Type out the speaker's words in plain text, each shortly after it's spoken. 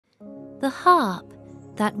The Harp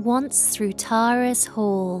That Once Through Tara's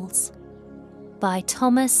Halls by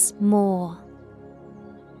Thomas Moore.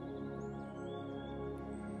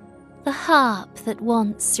 The harp that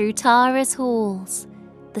once through Tara's halls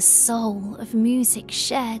the soul of music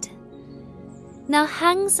shed, now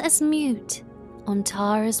hangs as mute on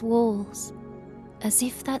Tara's walls, as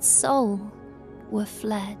if that soul were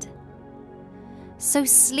fled. So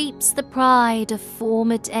sleeps the pride of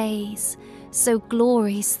former days, so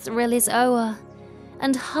glory's thrill is o'er,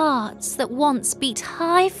 and hearts that once beat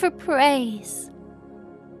high for praise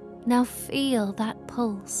now feel that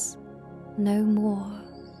pulse no more.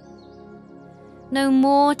 No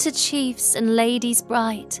more to chiefs and ladies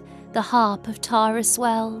bright the harp of Tara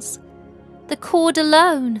swells, the chord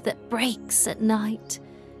alone that breaks at night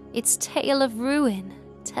its tale of ruin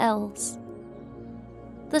tells.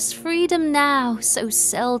 Thus freedom now so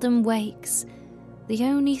seldom wakes, the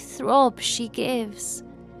only throb she gives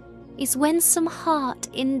is when some heart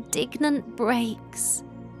indignant breaks,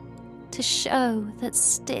 to show that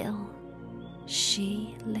still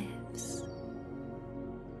she lives.